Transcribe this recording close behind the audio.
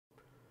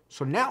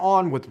So now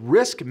on with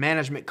risk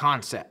management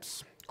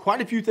concepts.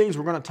 Quite a few things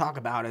we're going to talk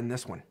about in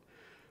this one.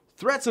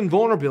 Threats and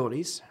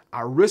vulnerabilities,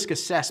 our risk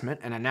assessment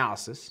and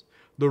analysis,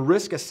 the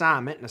risk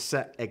assignment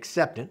and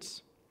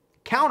acceptance,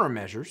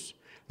 countermeasures,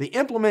 the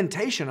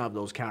implementation of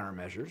those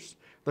countermeasures,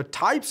 the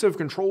types of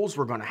controls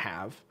we're going to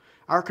have,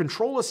 our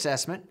control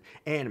assessment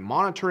and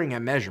monitoring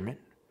and measurement,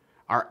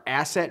 our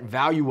asset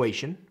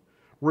valuation,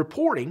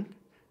 reporting,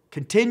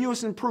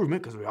 continuous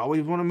improvement, because we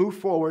always want to move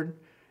forward,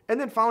 and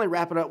then finally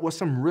wrap it up with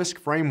some risk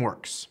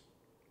frameworks.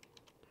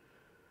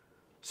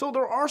 So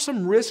there are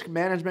some risk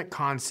management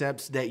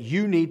concepts that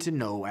you need to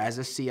know as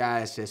a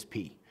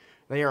CISSP.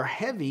 They are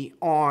heavy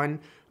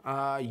on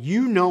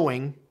you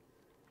knowing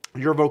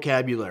your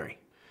vocabulary.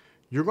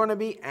 You're going to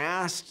be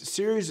asked a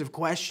series of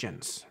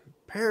questions,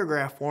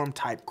 paragraph form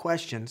type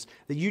questions,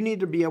 that you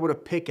need to be able to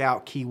pick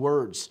out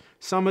keywords.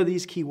 Some of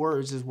these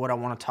keywords is what I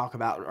want to talk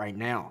about right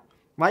now,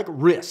 like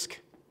risk.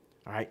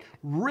 All right,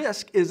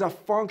 risk is a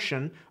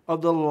function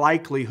of the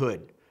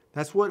likelihood.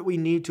 That's what we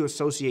need to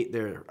associate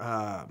there.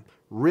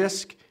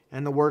 Risk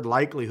and the word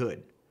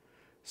likelihood.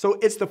 So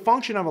it's the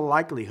function of a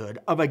likelihood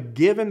of a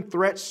given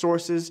threat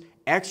source's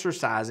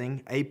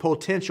exercising a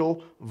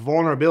potential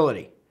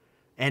vulnerability,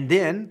 and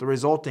then the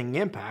resulting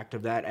impact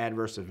of that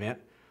adverse event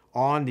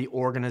on the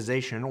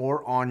organization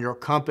or on your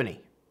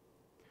company.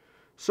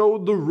 So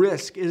the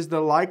risk is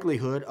the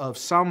likelihood of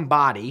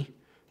somebody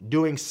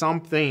doing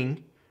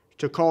something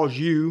to cause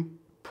you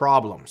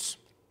problems,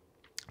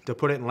 to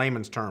put it in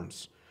layman's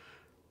terms.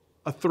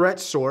 A threat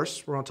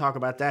source, we're going to talk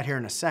about that here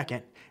in a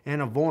second,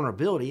 and a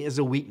vulnerability is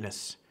a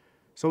weakness.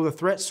 So the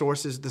threat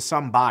source is the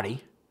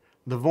somebody.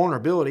 The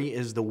vulnerability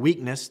is the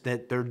weakness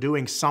that they're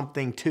doing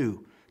something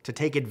to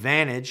take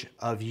advantage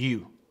of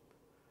you.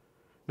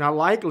 Now,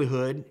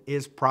 likelihood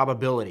is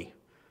probability.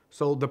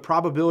 So the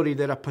probability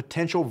that a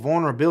potential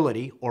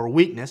vulnerability or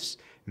weakness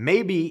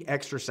may be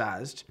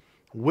exercised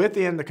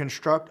within the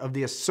construct of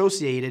the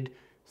associated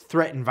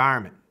threat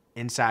environment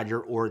inside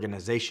your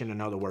organization, in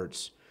other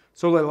words.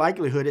 So the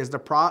likelihood is the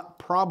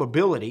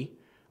probability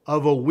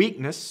of a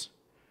weakness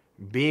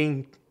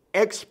being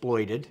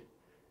exploited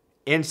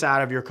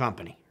inside of your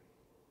company.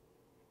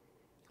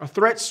 A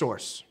threat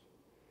source,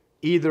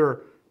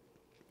 either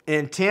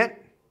intent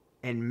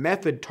and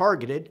method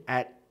targeted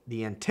at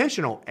the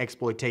intentional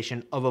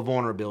exploitation of a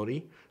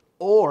vulnerability,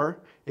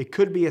 or it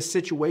could be a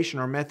situation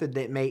or method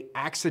that may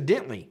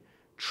accidentally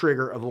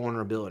trigger a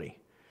vulnerability.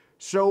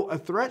 So a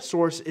threat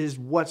source is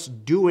what's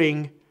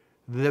doing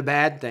the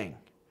bad thing,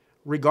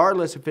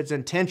 regardless if it's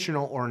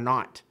intentional or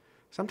not.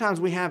 Sometimes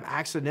we have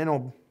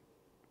accidental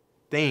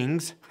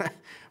things,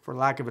 for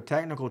lack of a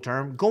technical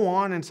term, go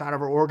on inside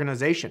of our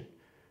organization.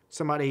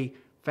 Somebody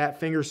fat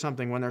fingers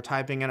something when they're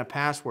typing in a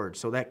password,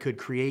 so that could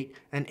create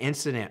an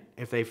incident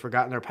if they've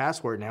forgotten their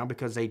password now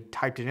because they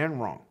typed it in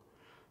wrong.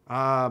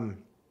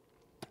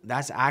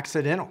 That's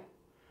accidental,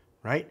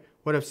 right?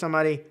 What if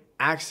somebody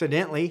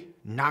accidentally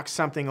knocks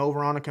something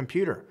over on a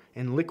computer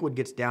and liquid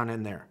gets down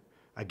in there?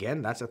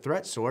 Again, that's a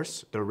threat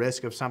source. The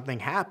risk of something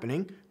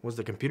happening was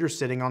the computer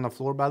sitting on the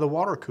floor by the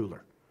water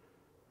cooler.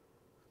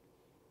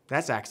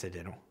 That's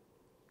accidental.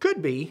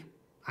 Could be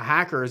a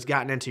hacker has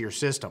gotten into your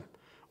system,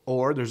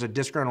 or there's a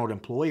disgruntled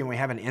employee and we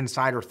have an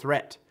insider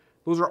threat.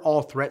 Those are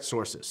all threat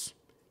sources.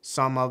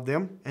 Some of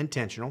them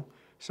intentional,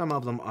 some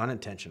of them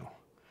unintentional.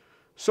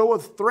 So a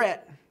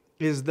threat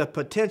is the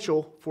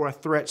potential for a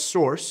threat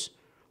source,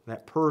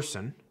 that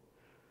person,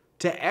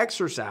 to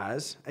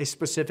exercise a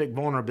specific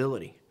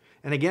vulnerability.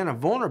 And again, a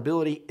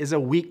vulnerability is a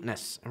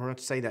weakness. And we're going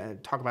to say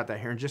that, talk about that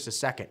here in just a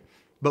second.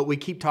 But we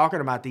keep talking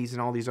about these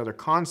and all these other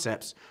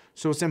concepts.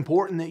 So it's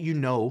important that you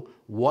know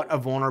what a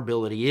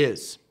vulnerability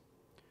is.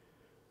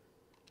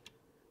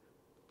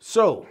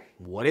 So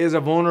what is a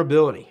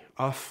vulnerability?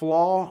 A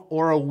flaw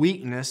or a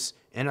weakness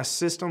in a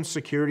system's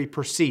security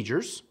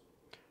procedures,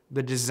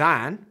 the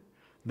design,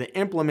 the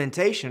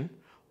implementation,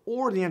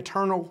 or the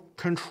internal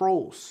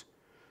controls.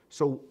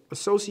 So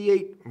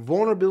associate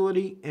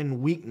vulnerability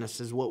and weakness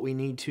is what we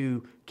need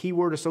to,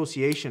 keyword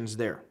associations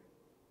there.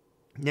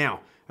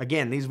 Now,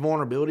 again, these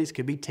vulnerabilities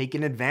could be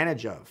taken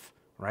advantage of,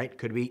 right?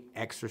 Could be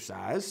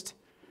exercised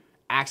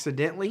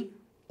accidentally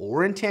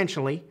or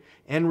intentionally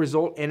and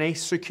result in a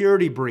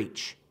security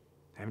breach.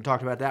 I haven't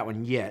talked about that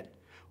one yet.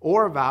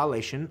 Or a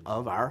violation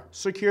of our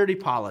security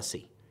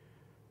policy.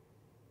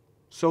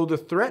 So the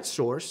threat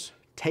source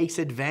takes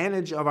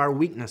advantage of our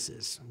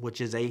weaknesses,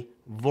 which is a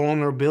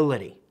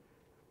vulnerability.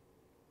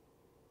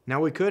 Now,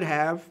 we could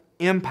have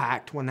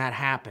impact when that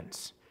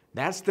happens.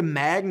 That's the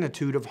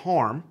magnitude of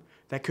harm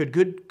that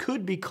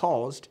could be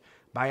caused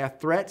by a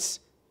threat's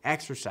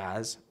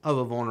exercise of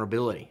a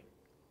vulnerability.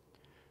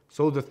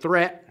 So the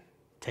threat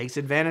takes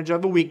advantage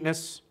of a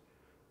weakness,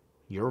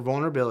 your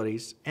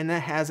vulnerabilities, and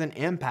that has an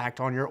impact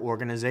on your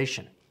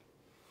organization.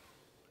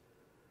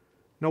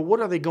 Now,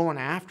 what are they going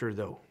after,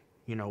 though?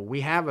 You know,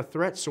 we have a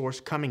threat source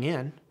coming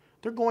in.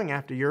 They're going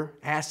after your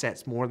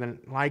assets more than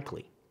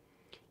likely.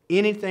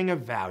 Anything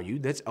of value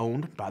that's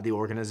owned by the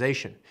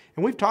organization.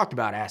 And we've talked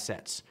about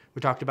assets. We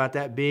talked about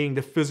that being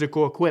the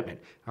physical equipment,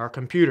 our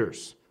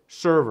computers,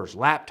 servers,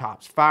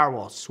 laptops,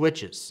 firewalls,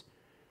 switches.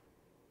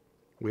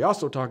 We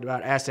also talked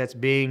about assets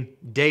being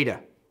data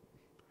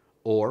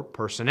or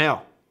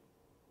personnel.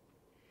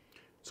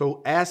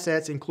 So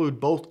assets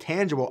include both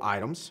tangible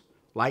items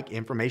like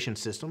information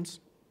systems,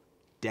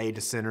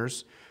 data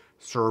centers,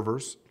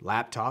 servers,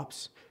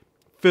 laptops,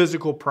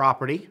 physical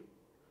property,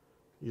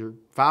 your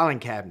filing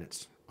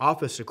cabinets,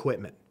 office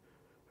equipment,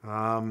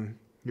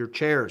 your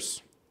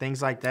chairs,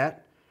 things like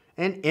that,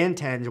 and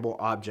intangible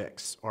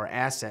objects or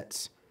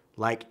assets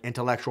like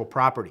intellectual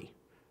property,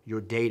 your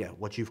data,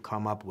 what you've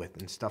come up with,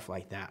 and stuff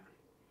like that.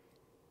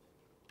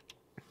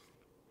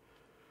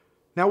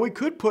 Now, we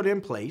could put in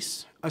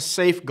place a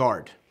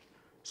safeguard.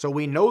 So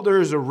we know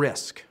there's a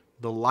risk,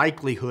 the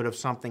likelihood of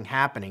something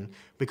happening,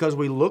 because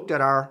we looked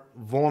at our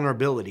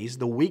vulnerabilities,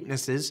 the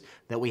weaknesses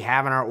that we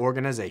have in our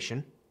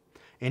organization.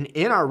 And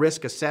in our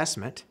risk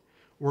assessment,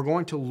 we're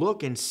going to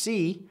look and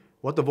see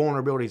what the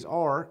vulnerabilities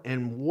are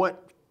and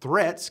what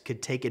threats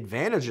could take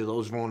advantage of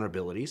those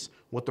vulnerabilities,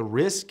 what the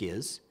risk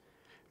is,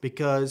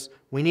 because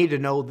we need to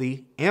know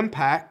the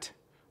impact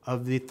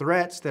of the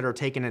threats that are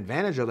taking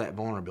advantage of that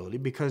vulnerability,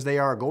 because they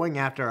are going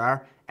after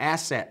our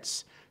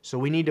assets. So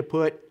we need to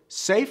put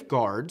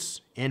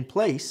safeguards in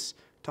place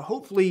to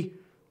hopefully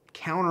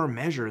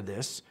countermeasure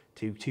this,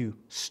 to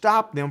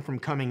stop them from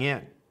coming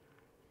in.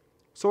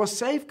 So a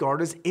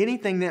safeguard is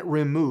anything that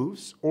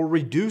removes or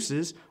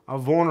reduces a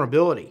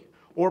vulnerability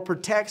or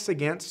protects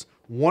against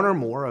one or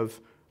more of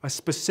a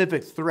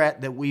specific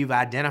threat that we've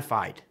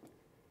identified.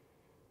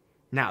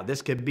 Now,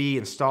 this could be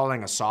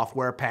installing a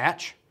software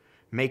patch,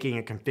 making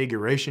a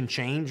configuration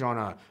change on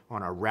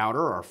a router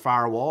or a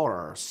firewall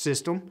or a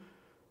system,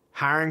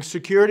 hiring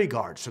security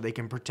guards so they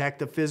can protect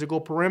the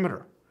physical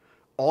perimeter,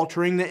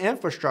 altering the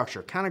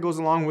infrastructure. Kind of goes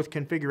along with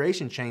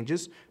configuration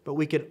changes, but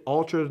we could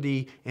alter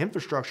the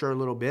infrastructure a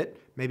little bit,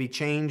 maybe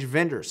change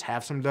vendors,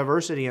 have some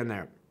diversity in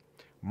there.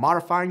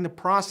 Modifying the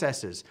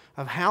processes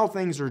of how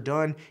things are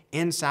done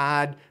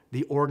inside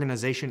the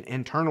organization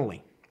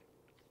internally.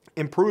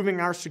 Improving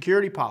our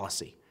security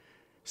policy.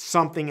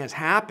 Something has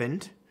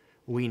happened.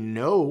 We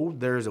know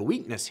there's a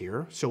weakness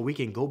here, so we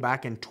can go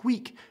back and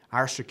tweak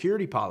our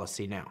security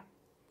policy now.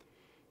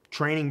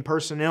 Training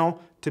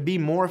personnel to be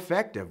more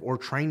effective or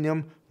train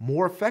them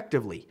more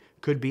effectively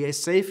could be a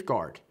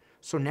safeguard.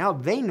 So now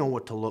they know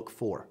what to look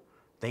for.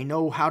 They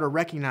know how to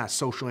recognize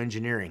social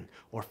engineering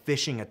or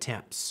phishing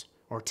attempts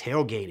or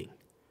tailgating.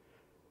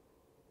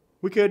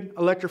 We could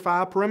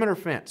electrify a perimeter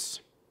fence.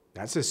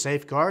 That's a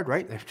safeguard,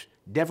 right?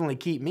 Definitely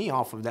keep me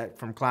off of that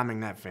from climbing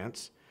that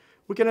fence.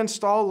 We can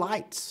install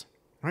lights,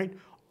 right?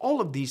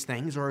 All of these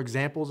things are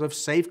examples of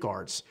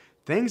safeguards,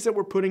 things that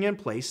we're putting in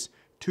place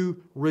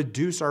to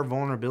reduce our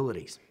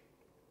vulnerabilities.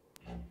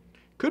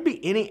 Could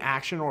be any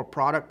action or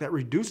product that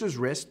reduces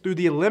risk through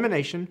the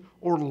elimination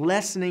or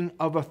lessening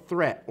of a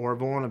threat or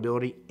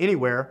vulnerability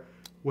anywhere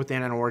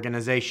within an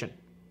organization.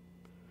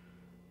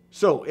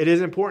 So it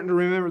is important to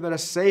remember that a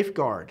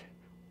safeguard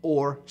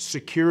or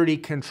security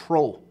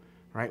control,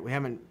 right?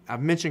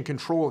 I've mentioned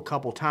control a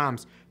couple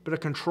times, but a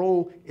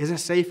control is a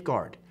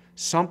safeguard,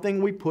 something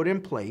we put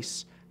in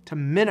place to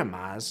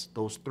minimize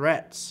those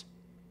threats.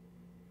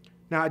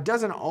 Now, it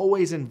doesn't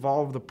always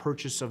involve the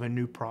purchase of a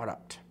new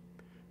product.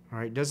 All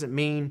right, it doesn't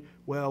mean,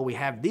 well, we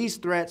have these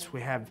threats,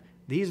 we have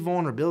these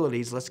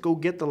vulnerabilities, let's go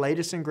get the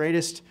latest and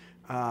greatest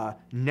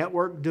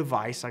network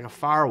device like a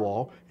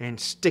firewall and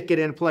stick it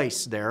in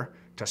place there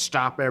to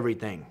stop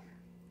everything.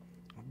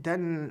 It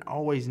doesn't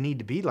always need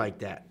to be like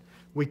that.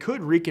 We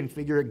could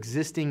reconfigure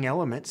existing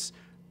elements,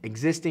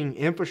 existing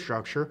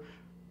infrastructure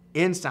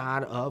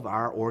inside of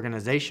our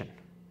organization,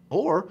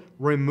 or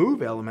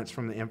remove elements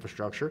from the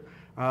infrastructure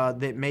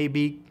that may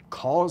be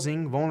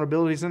causing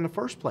vulnerabilities in the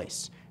first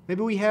place.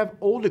 Maybe we have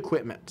old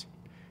equipment.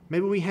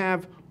 Maybe we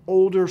have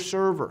older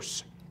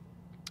servers.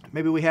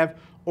 Maybe we have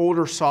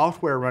older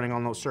software running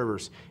on those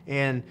servers,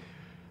 and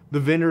the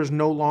vendor is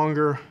no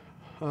longer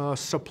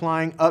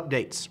supplying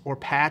updates or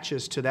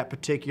patches to that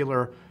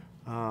particular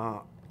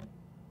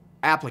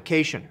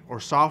application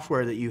or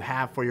software that you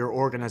have for your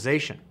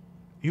organization.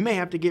 You may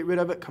have to get rid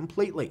of it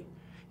completely.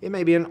 It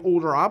may be an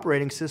older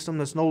operating system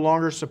that's no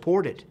longer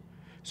supported.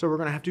 So we're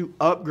going to have to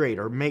upgrade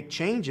or make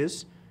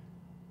changes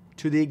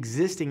to the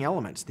existing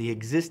elements, the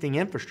existing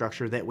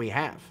infrastructure that we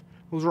have.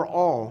 Those are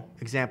all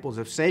examples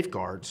of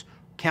safeguards,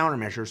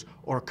 countermeasures,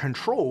 or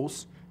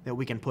controls that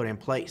we can put in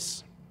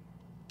place.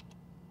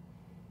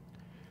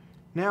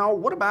 Now,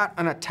 what about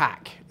an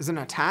attack? Is an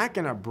attack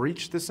and a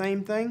breach the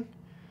same thing?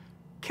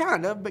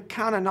 Kind of, but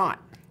kind of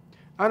not.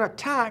 An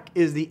attack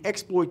is the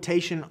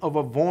exploitation of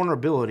a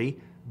vulnerability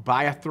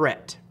by a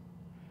threat.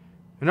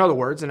 In other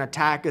words, an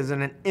attack is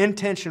an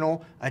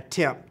intentional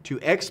attempt to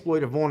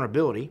exploit a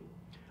vulnerability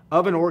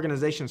of an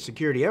organization's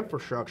security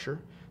infrastructure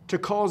to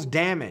cause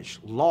damage,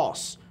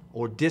 loss,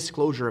 or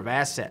disclosure of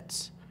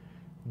assets.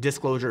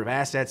 Disclosure of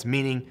assets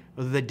meaning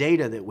the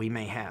data that we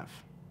may have.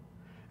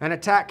 An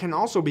attack can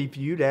also be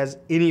viewed as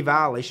any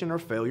violation or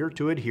failure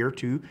to adhere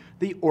to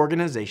the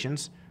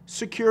organization's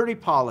security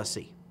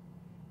policy.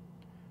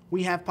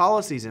 We have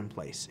policies in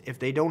place. If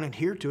they don't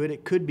adhere to it,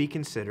 it could be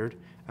considered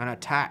an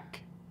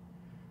attack.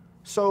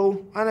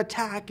 So an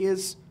attack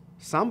is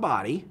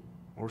somebody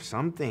or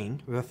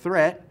something, the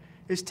threat,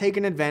 is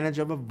taking advantage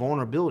of a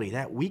vulnerability,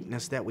 that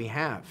weakness that we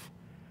have.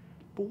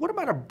 But what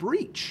about a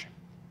breach?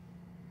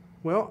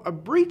 Well, a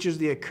breach is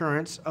the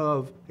occurrence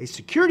of a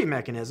security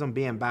mechanism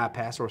being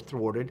bypassed or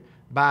thwarted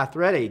by a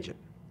threat agent.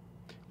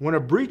 When a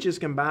breach is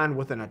combined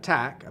with an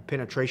attack, a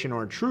penetration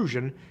or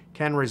intrusion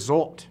can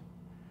result.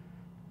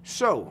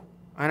 So,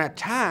 an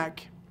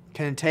attack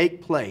can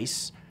take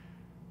place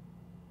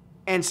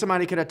and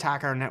somebody could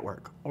attack our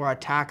network or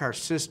attack our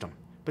system,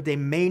 but they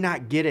may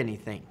not get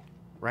anything,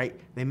 right?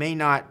 They may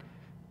not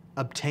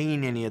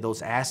obtain any of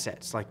those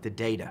assets like the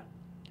data.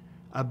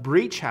 A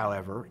breach,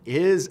 however,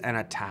 is an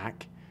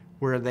attack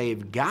where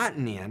they've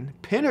gotten in,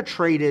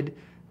 penetrated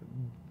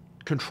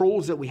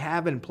controls that we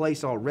have in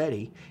place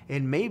already,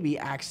 and maybe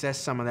access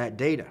some of that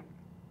data.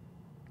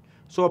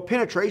 So a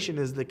penetration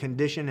is the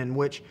condition in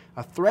which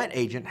a threat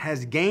agent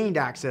has gained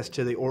access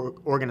to the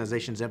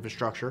organization's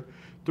infrastructure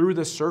through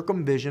the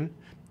circumvision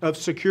of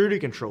security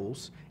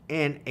controls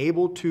and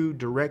able to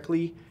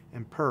directly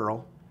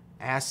imperil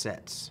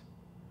assets,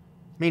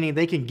 meaning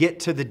they can get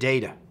to the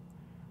data.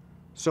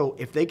 So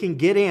if they can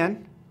get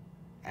in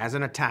as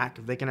an attack,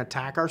 if they can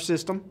attack our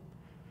system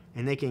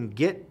and they can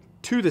get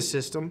to the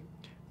system,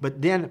 but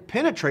then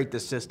penetrate the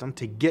system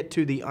to get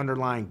to the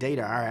underlying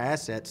data, our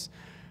assets,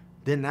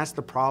 then that's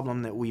the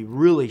problem that we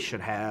really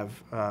should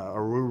have,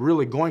 or we're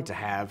really going to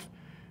have,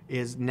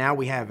 is now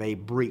we have a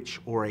breach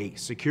or a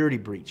security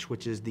breach,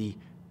 which is the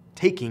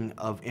taking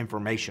of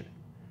information.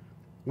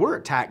 We're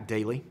attacked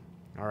daily,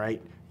 all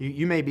right?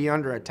 You may be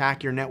under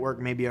attack, your network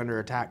may be under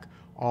attack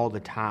all the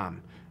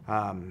time.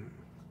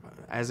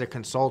 As a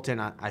consultant,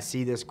 I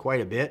see this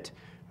quite a bit.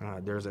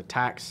 There's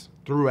attacks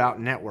throughout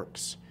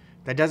networks.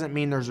 That doesn't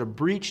mean there's a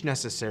breach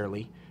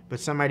necessarily, but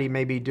somebody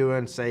may be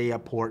doing, say, a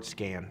port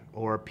scan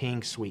or a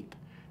ping sweep.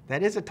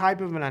 That is a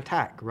type of an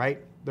attack,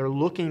 right? They're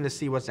looking to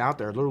see what's out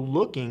there. They're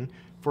looking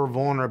for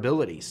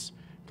vulnerabilities,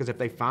 because if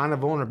they find a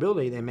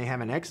vulnerability, they may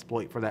have an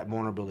exploit for that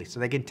vulnerability,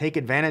 so they can take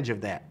advantage of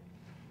that.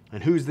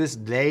 And who's this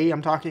they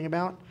I'm talking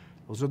about?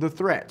 Those are the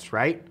threats,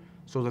 right?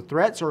 So the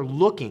threats are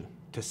looking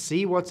to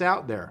see what's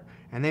out there,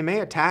 and they may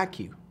attack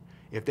you.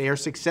 If they are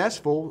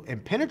successful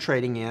in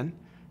penetrating in,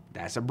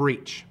 that's a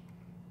breach.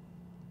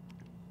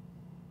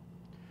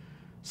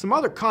 Some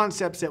other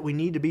concepts that we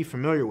need to be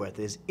familiar with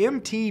is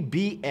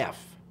MTBF,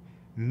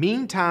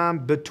 mean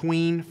time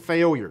between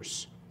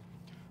failures.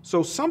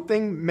 So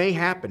something may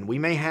happen. We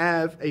may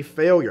have a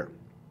failure.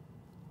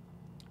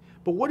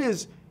 But what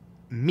is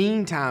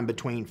mean time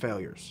between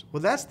failures?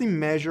 Well, that's the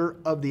measure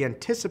of the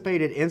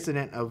anticipated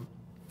incident of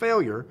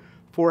failure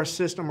for a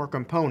system or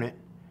component.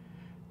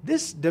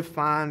 This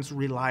defines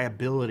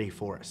reliability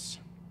for us.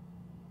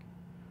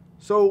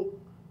 So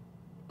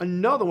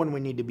another one we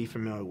need to be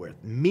familiar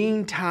with,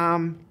 mean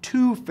time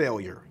to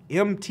failure,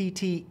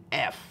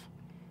 MTTF.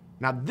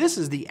 Now this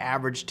is the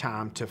average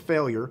time to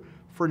failure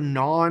for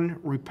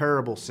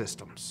non-repairable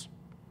systems.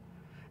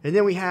 And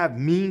then we have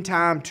mean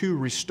time to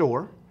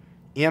restore,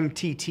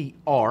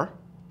 MTTR.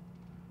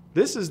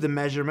 This is the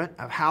measurement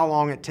of how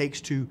long it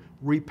takes to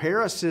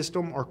repair a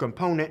system or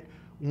component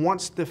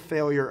once the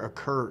failure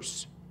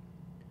occurs.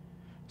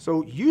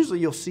 So usually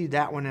you'll see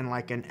that one in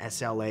like an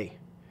SLA. It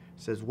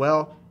says,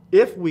 well,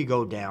 if we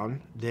go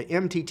down, the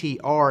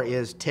MTTR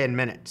is 10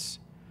 minutes.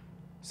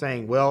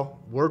 Saying, well,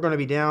 we're going to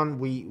be down,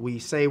 we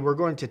say we're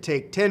going to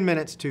take 10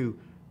 minutes to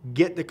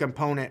get the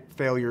component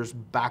failures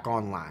back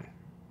online.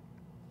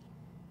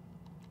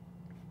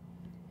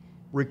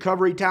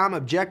 Recovery time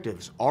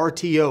objectives,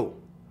 RTO.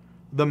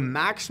 The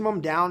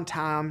maximum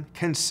downtime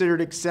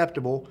considered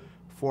acceptable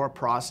for a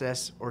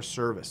process or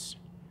service.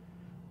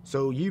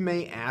 So you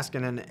may ask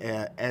in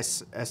an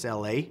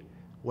SLA,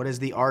 what is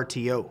the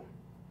RTO?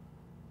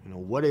 You know,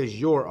 what is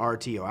your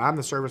RTO? I'm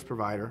the service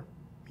provider.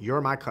 You're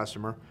my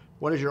customer.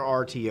 What is your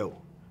RTO?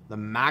 The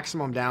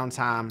maximum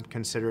downtime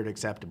considered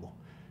acceptable.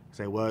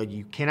 Say, well,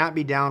 you cannot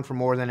be down for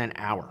more than an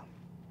hour.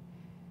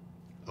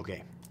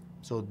 Okay,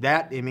 so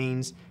that it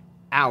means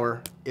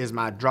hour is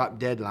my drop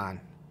deadline,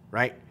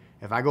 right?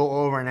 If I go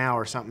over an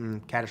hour,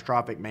 something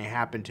catastrophic may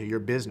happen to your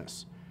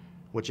business,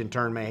 which in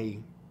turn may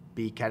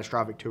be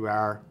catastrophic to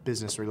our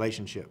business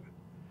relationship.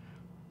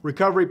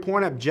 Recovery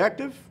point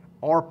objective,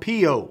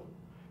 RPO,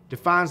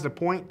 defines the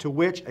point to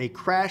which a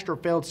crashed or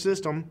failed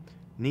system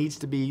needs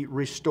to be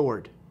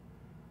restored.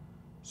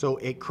 So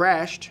it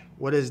crashed.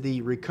 What is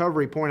the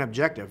recovery point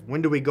objective?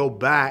 When do we go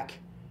back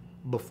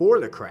before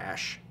the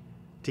crash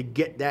to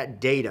get that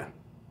data,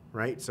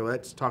 right? So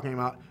that's talking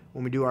about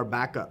when we do our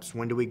backups.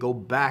 When do we go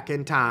back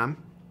in time,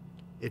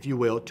 if you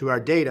will, to our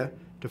data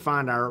to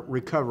find our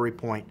recovery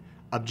point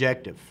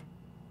objective?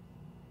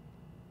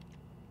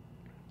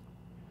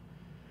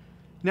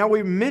 Now,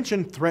 we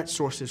mentioned threat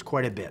sources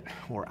quite a bit,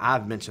 or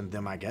I've mentioned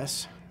them, I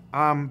guess.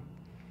 And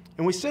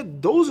we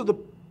said those are the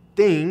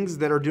things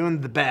that are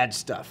doing the bad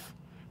stuff.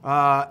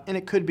 And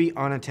it could be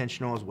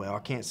unintentional as well. I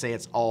can't say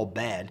it's all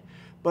bad,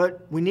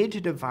 but we need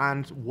to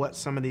define what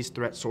some of these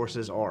threat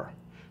sources are.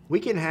 We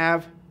can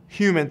have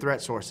human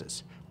threat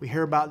sources, We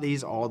hear about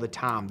these all the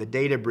time, the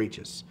data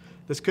breaches.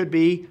 This could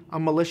be a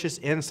malicious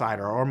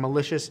insider or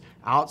malicious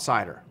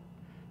outsider.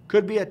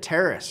 Could be a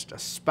terrorist, a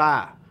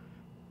spy,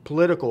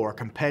 political or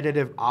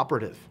competitive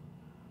operative.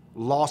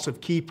 Loss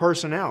of key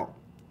personnel,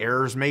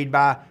 errors made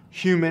by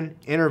human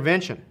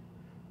intervention.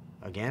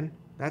 Again,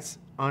 that's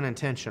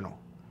unintentional.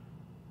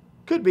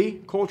 Could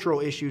be cultural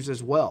issues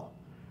as well.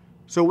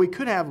 So we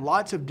could have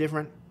lots of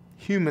different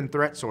human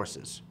threat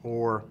sources,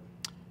 or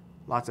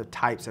lots of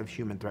types of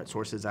human threat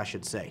sources, I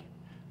should say,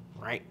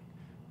 right?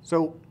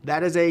 So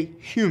that is a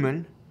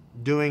human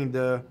doing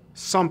the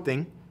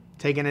something,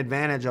 taking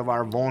advantage of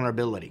our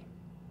vulnerability.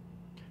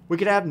 We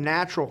could have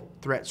natural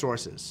threat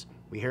sources.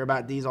 We hear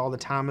about these all the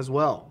time as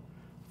well.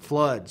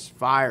 Floods,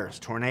 fires,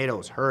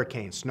 tornadoes,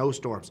 hurricanes,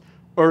 snowstorms,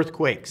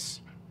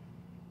 earthquakes,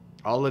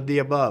 all of the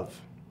above.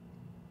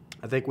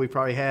 I think we've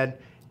probably had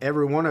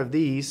every one of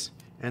these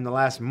in the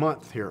last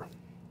month here,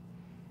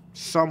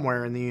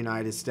 somewhere in the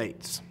United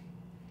States.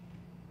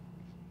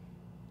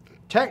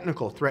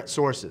 Technical threat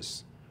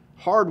sources,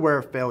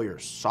 hardware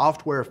failures,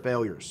 software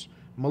failures,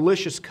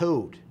 malicious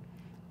code,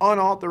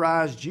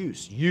 unauthorized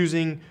use,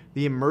 using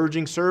the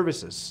emerging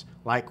services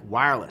like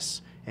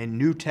wireless and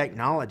new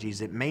technologies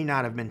that may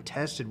not have been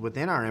tested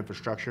within our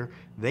infrastructure.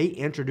 They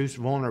introduce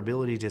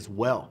vulnerabilities as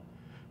well.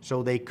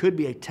 So they could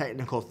be a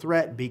technical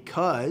threat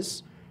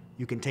because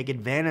you can take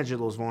advantage of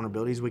those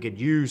vulnerabilities. We could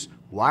use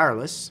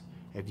wireless.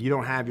 If you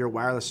don't have your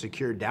wireless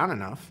secured down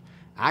enough,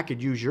 I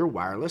could use your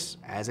wireless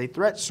as a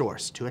threat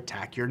source to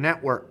attack your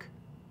network.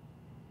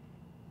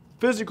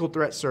 Physical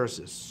threat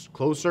sources,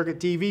 closed circuit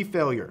TV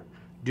failure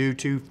due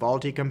to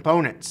faulty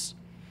components,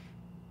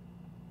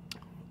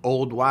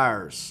 old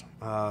wires,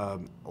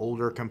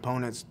 older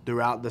components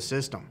throughout the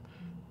system,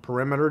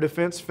 perimeter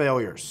defense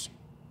failures.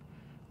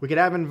 We could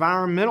have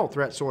environmental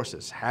threat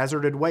sources,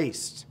 hazardous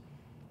waste,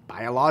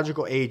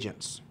 biological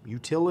agents,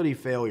 utility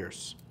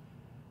failures,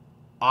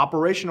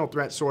 operational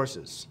threat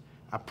sources,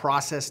 a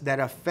process that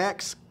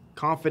affects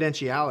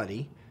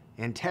confidentiality,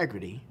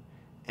 integrity,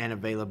 and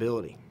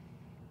availability.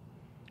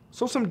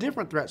 So some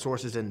different threat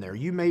sources in there.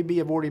 You maybe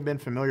have already been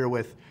familiar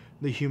with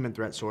the human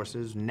threat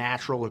sources,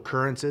 natural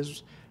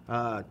occurrences,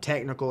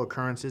 technical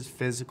occurrences,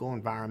 physical,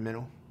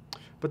 environmental.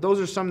 But those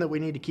are some that we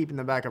need to keep in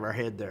the back of our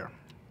head there.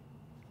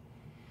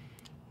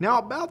 Now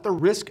about the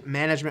risk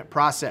management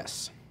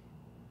process.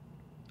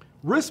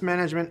 Risk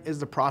management is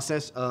the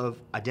process of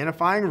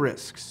identifying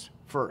risks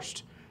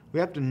first. We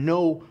have to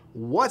know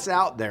what's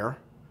out there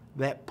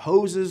that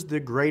poses the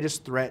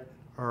greatest threat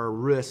or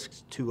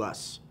risks to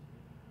us.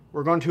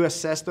 We're going to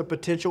assess the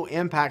potential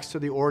impacts to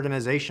the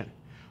organization.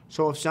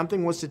 So if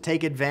something was to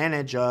take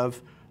advantage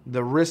of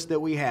the risk that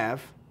we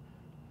have,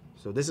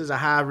 so this is a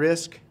high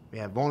risk, we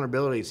have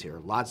vulnerabilities here,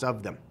 lots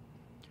of them.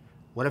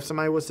 What if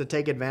somebody was to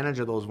take advantage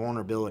of those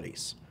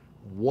vulnerabilities?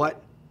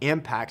 What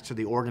impacts to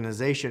the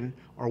organization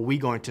are we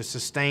going to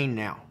sustain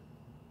now?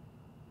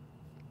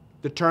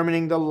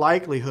 Determining the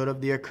likelihood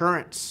of the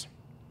occurrence.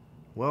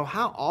 Well,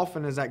 how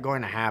often is that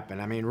going to happen?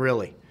 I mean,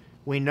 really,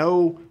 we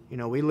know,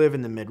 we live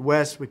in the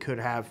Midwest, we could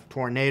have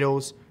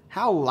tornadoes.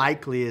 How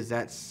likely is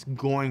that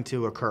going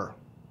to occur?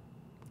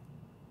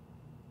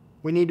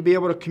 We need to be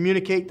able to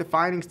communicate the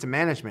findings to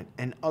management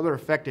and other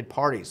affected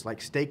parties like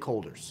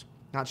stakeholders,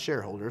 not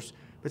shareholders,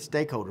 but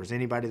stakeholders,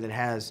 anybody that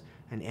has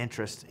an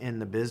interest in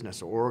the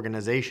business or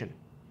organization.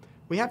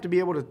 We have to be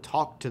able to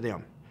talk to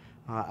them.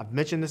 I've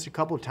mentioned this a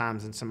couple of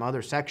times in some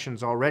other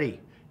sections already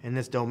in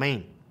this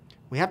domain.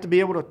 We have to be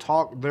able to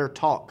talk their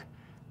talk.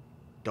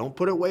 Don't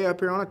put it way up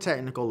here on a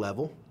technical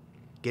level.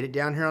 Get it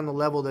down here on the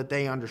level that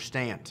they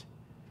understand.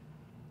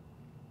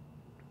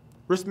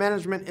 Risk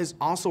management is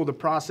also the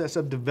process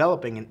of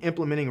developing and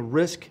implementing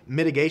risk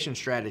mitigation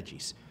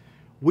strategies.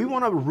 We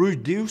want to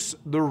reduce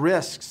the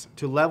risks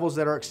to levels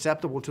that are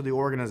acceptable to the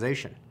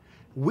organization.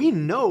 We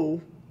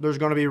know there's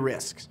going to be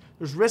risks.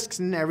 There's risks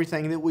in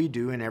everything that we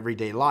do in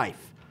everyday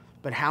life.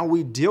 But how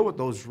we deal with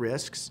those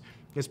risks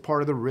is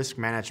part of the risk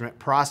management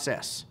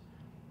process.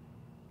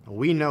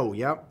 We know,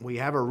 we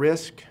have a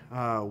risk.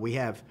 We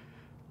have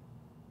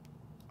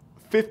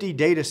 50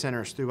 data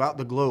centers throughout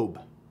the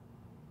globe.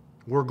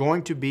 We're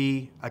going to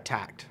be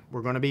attacked.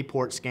 We're going to be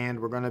port scanned.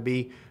 We're going to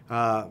be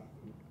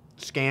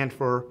scanned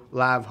for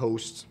live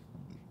hosts.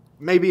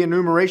 Maybe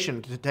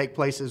enumeration to take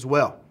place as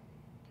well.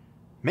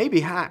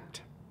 Maybe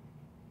hacked.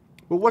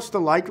 But what's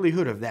the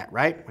likelihood of that,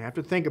 right? We have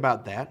to think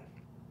about that.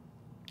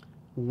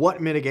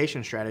 What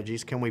mitigation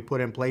strategies can we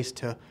put in place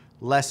to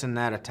lessen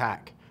that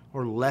attack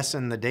or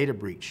lessen the data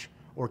breach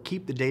or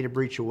keep the data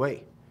breach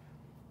away?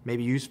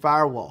 Maybe use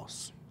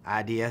firewalls,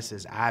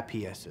 IDSs,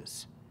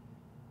 IPSs.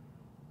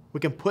 We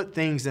can put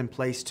things in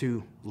place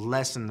to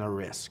lessen the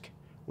risk.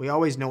 We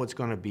always know it's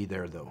going to be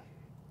there though.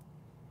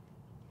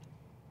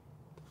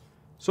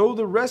 So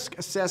the risk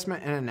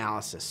assessment and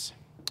analysis.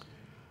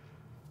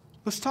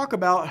 Let's talk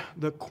about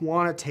the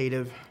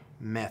quantitative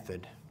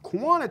method.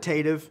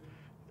 Quantitative,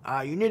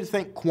 you need to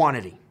think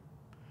quantity.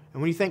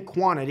 And when you think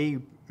quantity,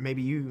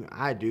 maybe you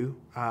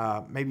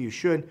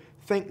should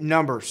think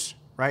numbers,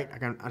 right? I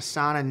can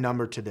assign a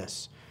number to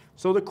this.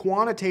 So the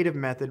quantitative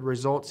method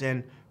results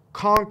in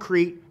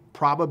concrete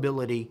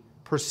probability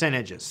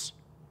percentages.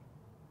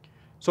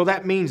 So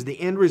that means the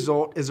end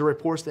result is a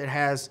report that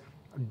has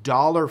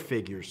dollar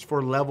figures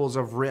for levels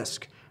of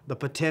risk, the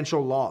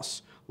potential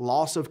loss,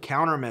 loss of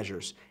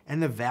countermeasures,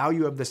 and the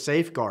value of the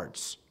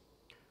safeguards.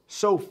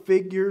 So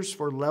figures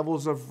for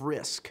levels of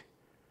risk.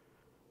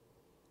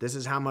 This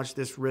is how much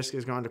this risk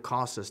is going to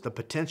cost us. The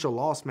potential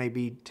loss may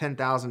be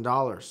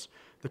 $10,000.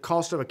 The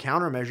cost of a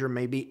countermeasure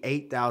may be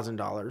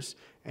 $8,000,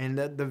 and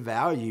the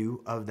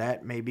value of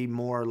that may be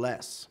more or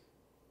less.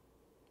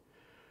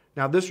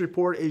 Now, this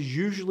report is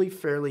usually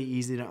fairly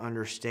easy to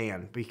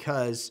understand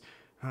because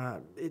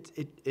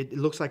it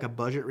looks like a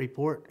budget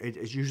report.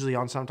 It's usually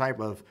on some type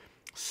of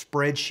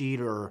spreadsheet,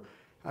 or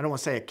I don't want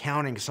to say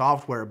accounting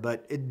software,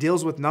 but it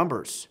deals with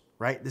numbers,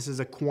 right? This is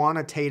a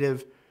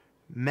quantitative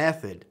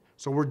method.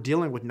 So we're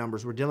dealing with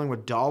numbers. We're dealing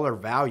with dollar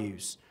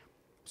values.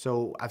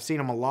 So I've seen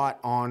them a lot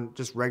on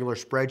just regular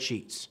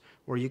spreadsheets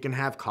where you can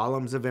have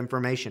columns of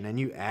information and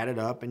you add it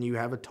up and you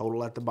have a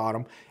total at the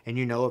bottom and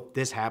you know if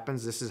this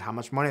happens, this is how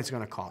much money it's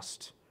going to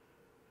cost.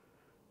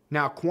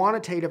 Now,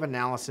 quantitative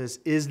analysis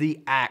is the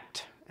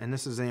act, and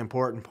this is the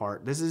important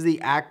part. This is the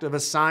act of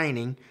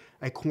assigning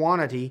a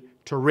quantity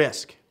to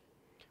risk.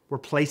 We're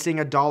placing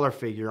a dollar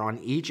figure on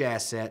each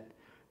asset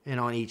and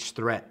on each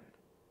threat.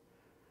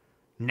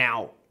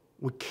 Now,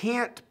 we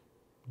can't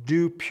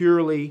do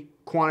purely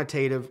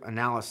quantitative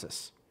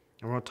analysis.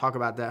 And we're going to talk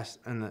about that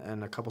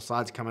in a couple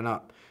slides coming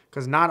up,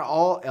 because not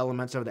all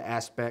elements of the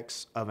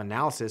aspects of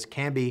analysis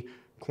can be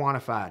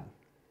quantified.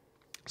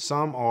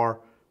 Some are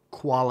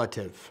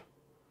qualitative,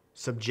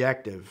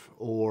 subjective,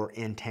 or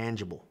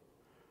intangible.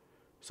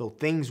 So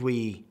things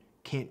we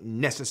can't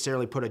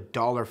necessarily put a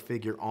dollar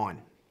figure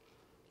on,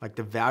 like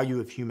the value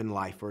of human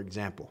life, for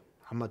example.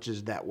 How much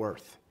is that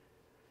worth?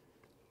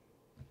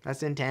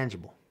 That's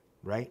intangible,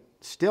 right?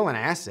 Still an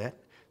asset,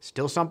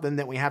 still something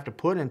that we have to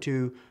put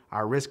into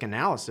our risk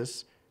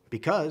analysis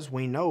because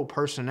we know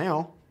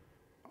personnel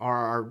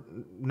are our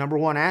number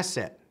one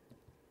asset.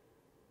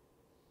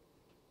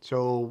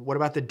 So what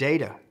about the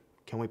data?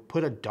 Can we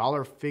put a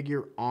dollar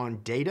figure on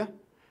data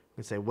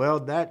and say, well,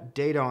 that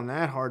data on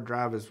that hard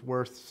drive is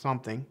worth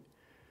something?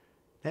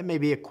 That may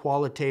be a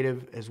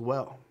qualitative as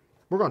well.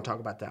 We're going to talk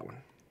about that one.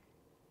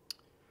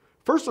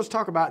 First, let's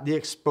talk about the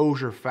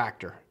exposure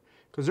factor,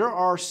 because there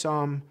are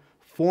some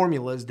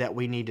formulas that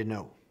we need to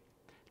know.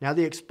 Now,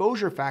 the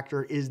exposure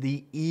factor is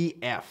the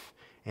EF,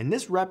 and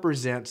this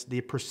represents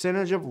the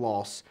percentage of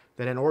loss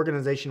that an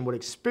organization would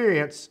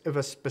experience if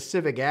a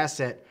specific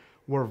asset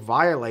were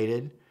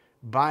violated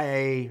by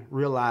a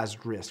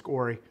realized risk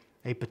or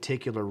a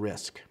particular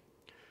risk.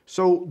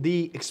 So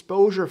the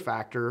exposure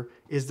factor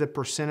is the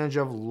percentage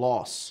of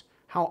loss.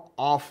 How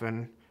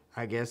often,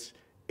 I guess,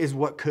 is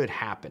what could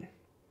happen.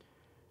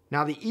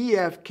 Now, the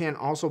EF can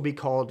also be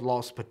called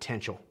loss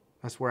potential.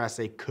 That's where I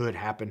say could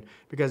happen,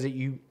 because it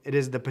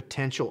is the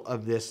potential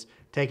of this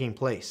taking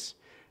place.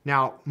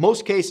 Now,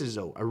 most cases,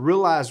 though, a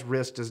realized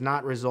risk does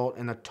not result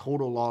in a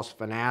total loss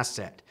of an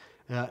asset.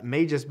 It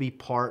may just be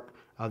part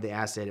of the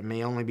asset. It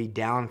may only be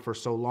down for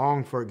so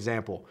long, for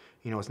example.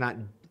 You know, it's not,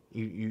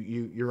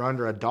 you're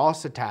under a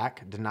DOS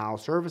attack, denial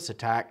of service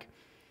attack.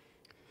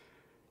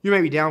 You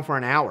may be down for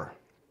an hour.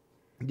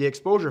 The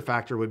exposure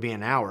factor would be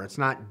an hour. It's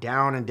not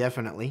down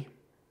indefinitely,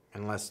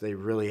 unless they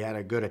really had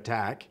a good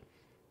attack.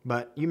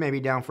 But you may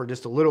be down for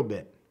just a little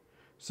bit.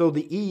 So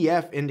the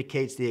EF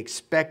indicates the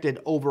expected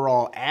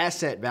overall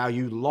asset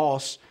value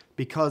loss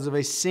because of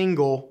a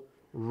single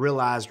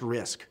realized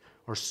risk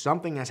or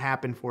something that's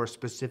happened for a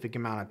specific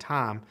amount of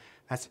time.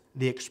 That's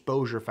the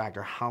exposure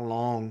factor. How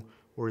long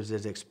was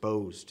it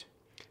exposed?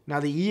 Now,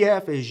 the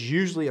EF is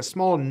usually a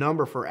small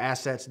number for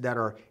assets that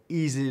are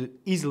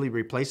easily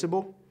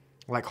replaceable,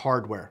 like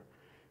hardware,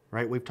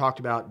 right? We've talked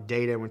about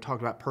data and we've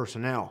talked about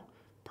personnel.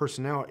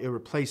 Personnel,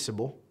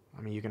 irreplaceable.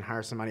 I mean, you can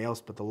hire somebody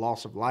else, but the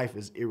loss of life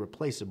is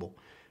irreplaceable.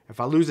 If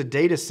I lose a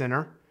data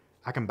center,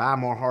 I can buy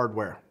more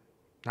hardware.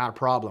 Not a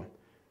problem,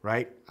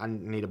 right? I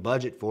need a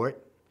budget for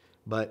it.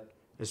 But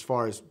as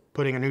far as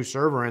putting a new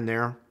server in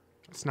there,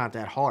 it's not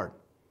that hard.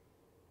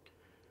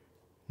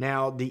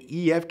 Now,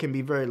 the EF can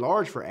be very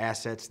large for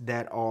assets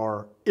that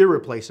are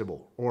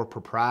irreplaceable or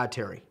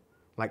proprietary,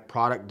 like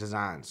product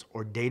designs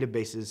or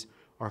databases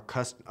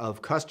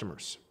of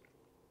customers.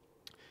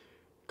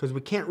 Because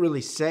we can't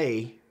really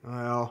say,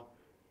 well,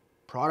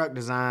 product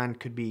design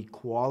could be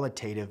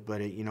qualitative,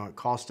 but it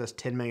cost us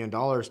 $10 million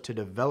to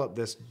develop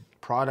this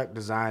product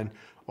design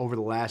over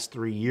the last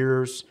 3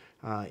 years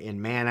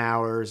in man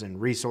hours and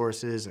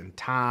resources and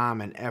time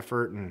and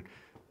effort and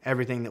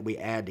everything that we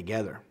add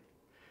together.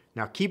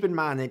 Now, keep in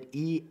mind that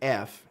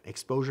EF,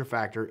 exposure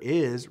factor,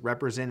 is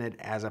represented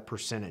as a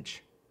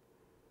percentage.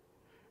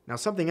 Now,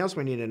 something else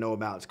we need to know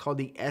about is called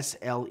the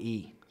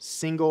SLE,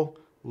 single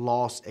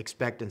loss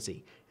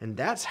expectancy. And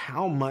that's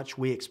how much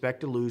we expect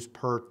to lose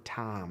per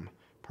time,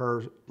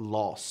 per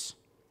loss.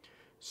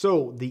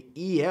 So the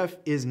EF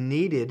is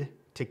needed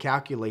to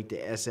calculate the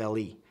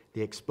SLE.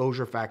 The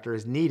exposure factor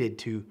is needed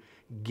to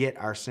get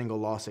our single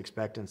loss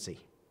expectancy.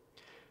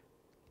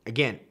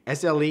 Again,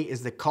 SLE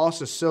is the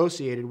cost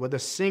associated with a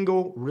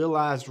single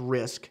realized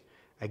risk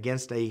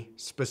against a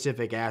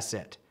specific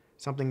asset,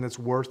 something that's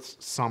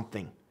worth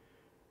something.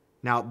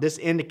 Now, this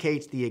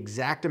indicates the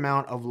exact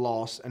amount of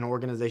loss an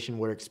organization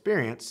would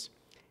experience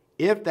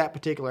if that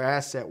particular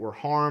asset were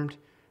harmed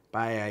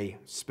by a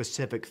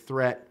specific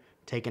threat,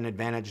 taking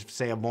advantage of,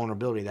 say, a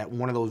vulnerability, that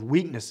one of those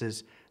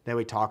weaknesses that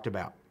we talked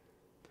about.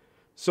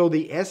 So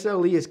the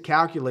SLE is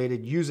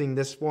calculated using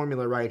this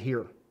formula right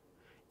here.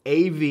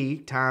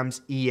 AV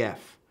times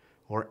EF,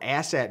 or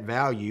asset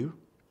value,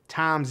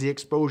 times the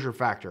exposure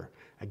factor,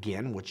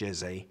 again, which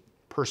is a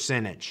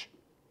percentage.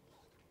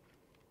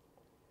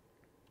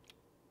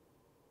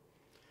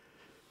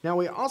 Now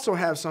we also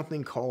have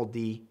something called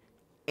the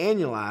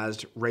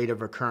annualized rate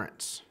of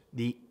occurrence,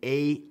 the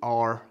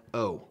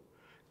ARO.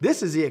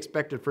 This is the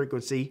expected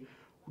frequency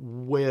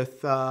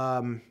with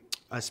a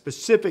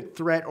specific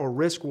threat or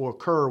risk will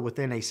occur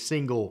within a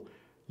single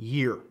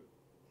year.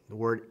 The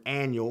word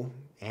annual,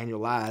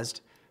 annualized,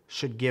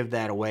 should give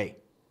that away.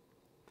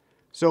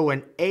 So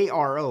an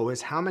ARO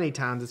is how many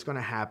times it's going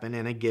to happen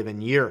in a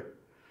given year.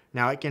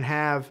 Now it can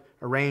have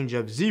a range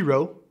of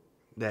 0,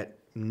 that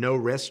no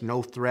risk,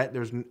 no threat,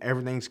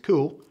 everything's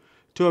cool,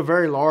 to a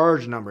very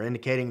large number,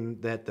 indicating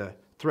that the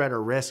threat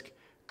or risk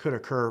could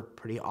occur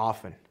pretty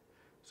often.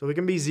 So it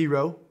can be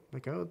 0,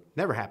 like, oh, it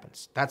never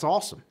happens. That's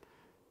awesome.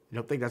 You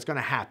don't think that's going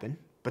to happen,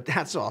 but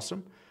that's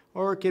awesome.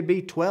 Or it could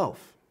be 12,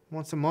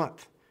 once a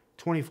month,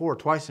 24,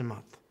 twice a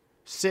month,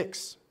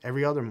 6,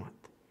 every other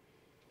month.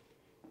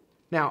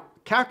 Now,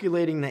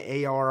 calculating the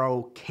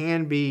ARO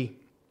can be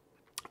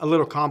a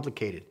little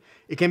complicated.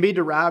 It can be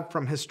derived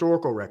from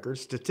historical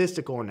records,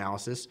 statistical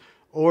analysis,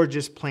 or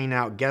just plain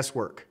out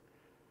guesswork.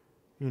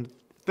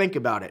 Think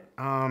about it.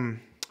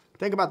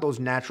 Think about those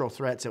natural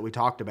threats that we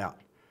talked about,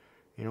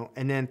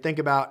 and then think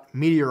about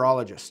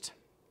meteorologists.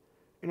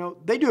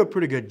 They do a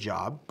pretty good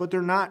job, but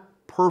they're not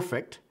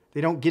perfect.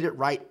 They don't get it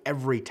right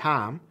every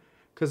time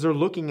because they're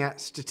looking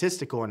at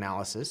statistical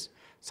analysis.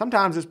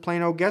 Sometimes it's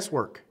plain old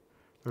guesswork.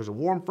 There's a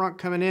warm front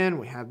coming in.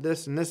 We have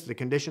this and this. The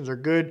conditions are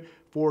good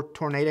for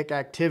tornadic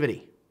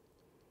activity.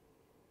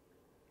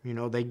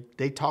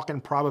 They talk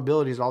in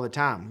probabilities all the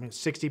time.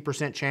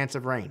 60% chance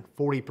of rain,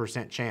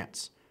 40%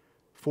 chance,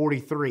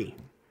 43.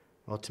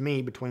 Well, to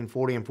me, between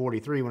 40 and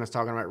 43, when it's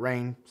talking about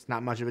rain, it's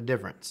not much of a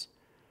difference.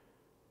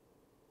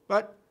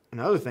 But in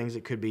other things,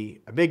 it could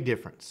be a big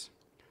difference.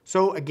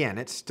 So again,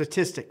 it's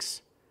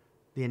statistics,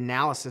 the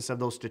analysis of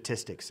those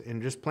statistics,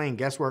 and just plain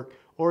guesswork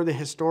or the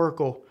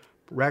historical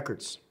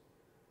records.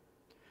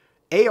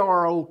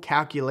 ARO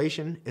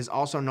calculation is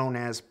also known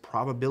as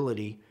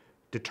probability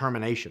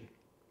determination.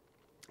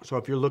 So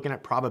if you're looking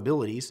at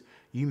probabilities,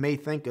 you may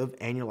think of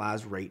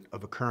annualized rate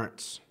of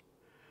occurrence.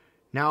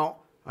 Now,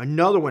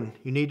 another one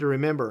you need to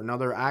remember,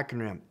 another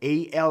acronym,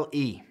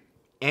 ALE,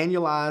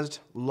 annualized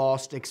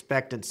lost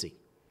expectancy.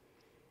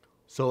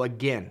 So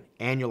again,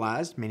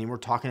 annualized, meaning we're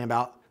talking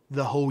about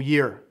the whole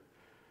year.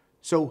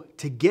 So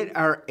to get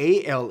our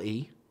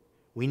ALE,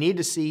 we need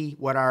to see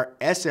what our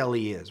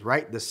SLE is,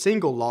 right? The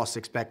single loss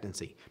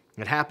expectancy.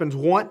 It happens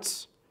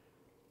once,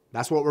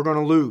 that's what we're going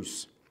to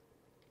lose.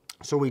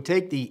 So we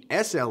take the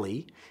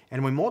SLE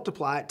and we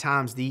multiply it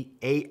times the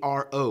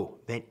ARO,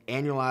 the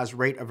annualized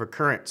rate of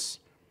occurrence.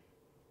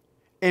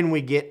 And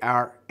we get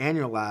our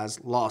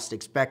annualized lost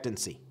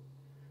expectancy.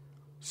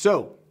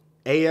 So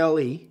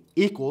ALE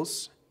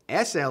equals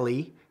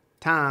SLE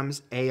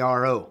times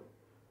ARO.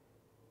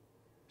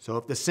 So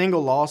if the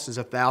single loss is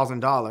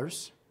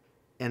 $1,000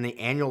 and the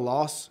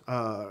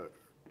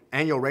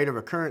annual rate of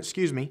occurrence,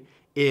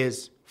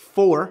 is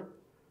 4,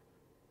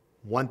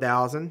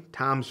 1,000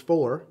 times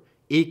 4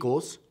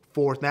 equals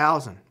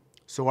 4,000.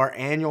 So our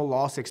annual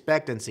loss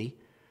expectancy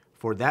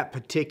for that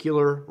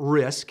particular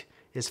risk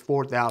is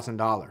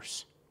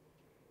 $4,000.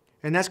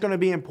 And that's going to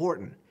be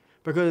important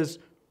because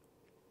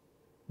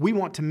we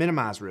want to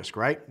minimize risk,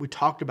 right? We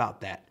talked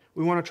about that.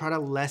 We want to try to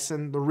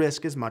lessen the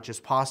risk as much as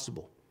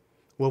possible.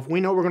 Well, if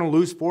we know we're going to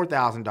lose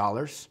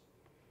 $4,000,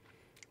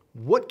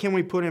 what can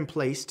we put in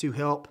place to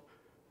help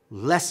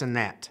lessen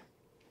that?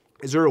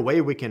 Is there a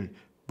way we can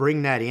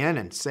bring that in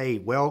and say,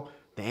 well,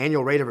 the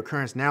annual rate of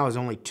occurrence now is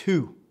only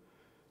 2.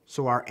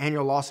 So our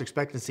annual loss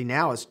expectancy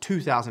now is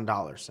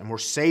 $2,000 and we're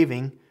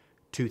saving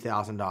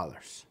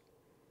 $2,000.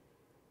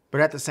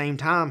 But at the same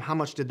time, how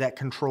much did that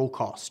control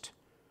cost?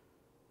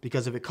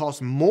 Because if it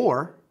costs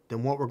more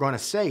than what we're going to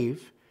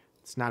save,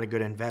 it's not a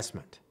good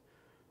investment.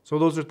 So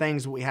those are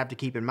things that we have to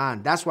keep in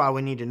mind. That's why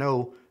we need to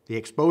know the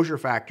exposure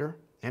factor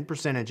and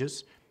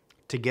percentages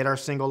to get our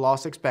single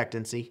loss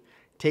expectancy.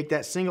 Take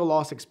that single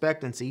loss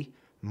expectancy,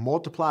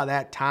 multiply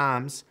that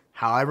times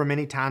however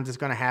many times it's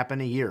going to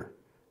happen a year,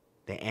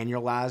 the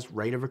annualized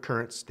rate of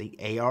occurrence, the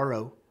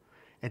ARO,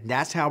 and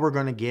that's how we're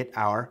going to get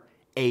our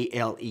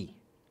ALE,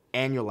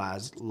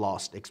 annualized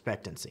lost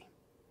expectancy.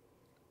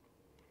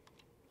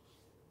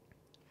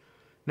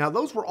 Now,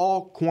 those were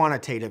all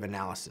quantitative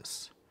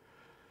analysis.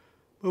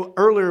 Well,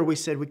 earlier we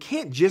said we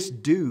can't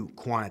just do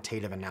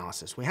quantitative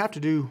analysis. We have to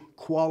do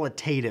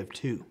qualitative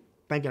too,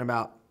 thinking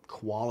about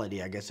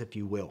quality, I guess, if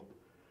you will.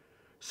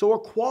 So a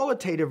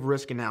qualitative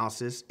risk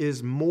analysis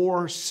is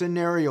more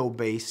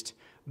scenario-based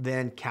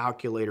than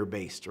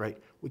calculator-based, right?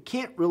 We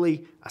can't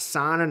really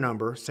assign a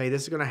number, say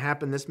this is going to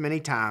happen this many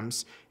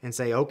times, and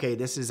say, okay,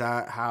 this is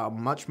how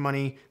much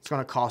money it's going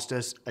to cost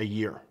us a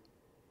year.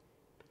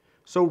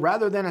 So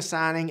rather than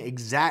assigning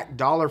exact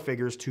dollar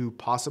figures to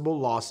possible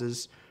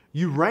losses,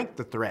 you rank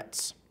the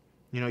threats.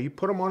 You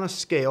put them on a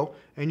scale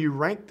and you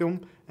rank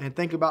them and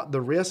think about the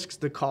risks,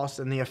 the costs,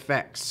 and the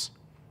effects.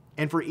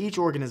 And for each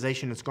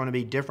organization, it's going to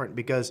be different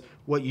because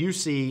what you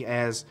see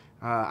as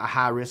a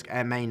high risk,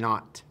 I may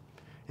not.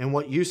 And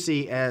what you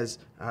see as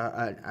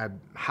a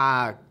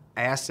high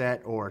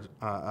asset or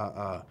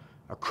a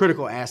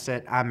critical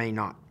asset, I may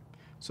not.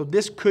 So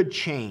this could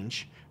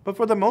change, but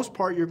for the most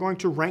part, you're going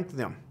to rank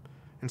them.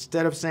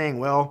 Instead of saying,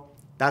 well,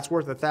 that's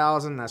worth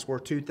 1,000, that's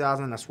worth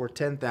 2,000, that's worth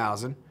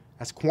 10,000,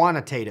 that's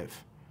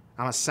quantitative.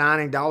 I'm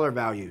assigning dollar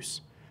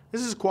values.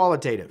 This is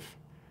qualitative.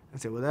 I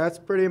say, well, that's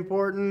pretty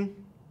important.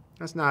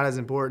 That's not as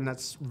important.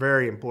 That's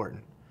very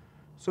important.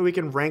 So we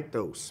can rank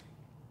those.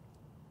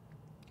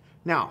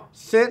 Now,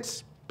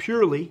 since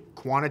purely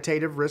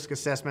quantitative risk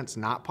assessment's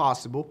not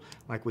possible,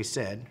 like we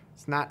said,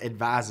 it's not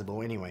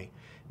advisable anyway,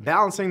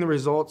 balancing the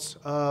results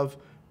of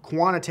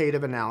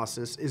quantitative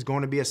analysis is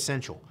going to be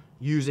essential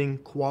using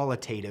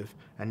qualitative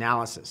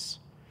analysis.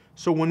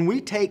 So when we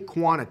take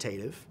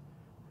quantitative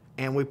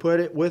and we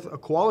put it with a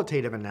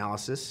qualitative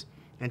analysis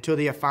until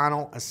the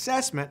final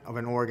assessment of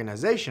an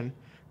organization,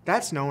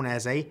 that's known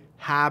as a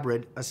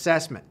hybrid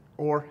assessment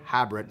or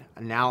hybrid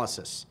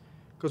analysis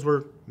because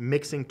we're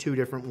mixing two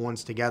different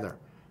ones together.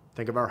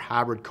 Think of our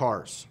hybrid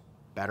cars,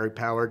 battery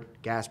powered,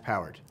 gas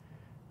powered.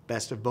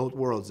 Best of both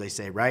worlds, they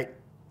say, right?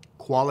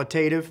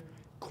 Qualitative,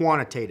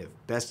 quantitative,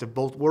 best of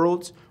both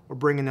worlds. We're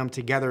bringing them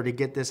together to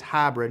get this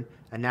hybrid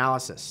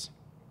analysis.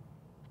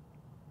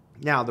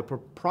 Now, the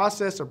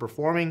process of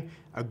performing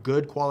a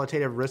good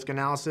qualitative risk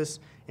analysis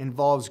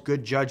involves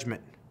good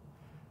judgment,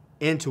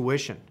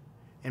 intuition,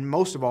 and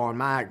most of all, in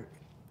my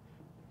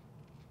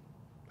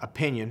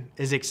opinion,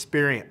 is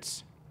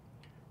experience.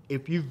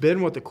 If you've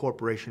been with the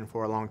corporation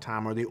for a long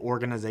time or the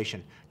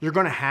organization, you're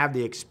going to have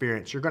the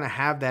experience. You're going to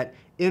have that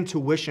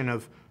intuition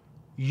of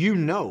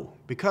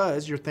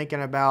because you're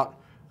thinking about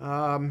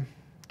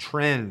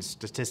trends,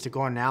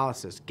 statistical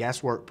analysis,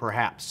 guesswork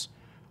perhaps,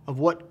 of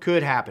what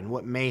could happen,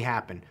 what may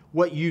happen,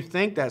 what you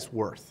think that's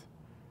worth.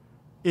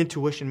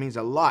 Intuition means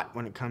a lot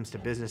when it comes to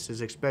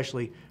businesses,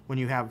 especially when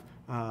you have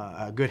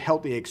a good,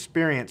 healthy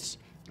experience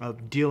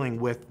of dealing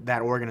with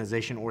that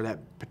organization or that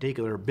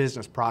particular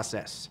business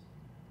process.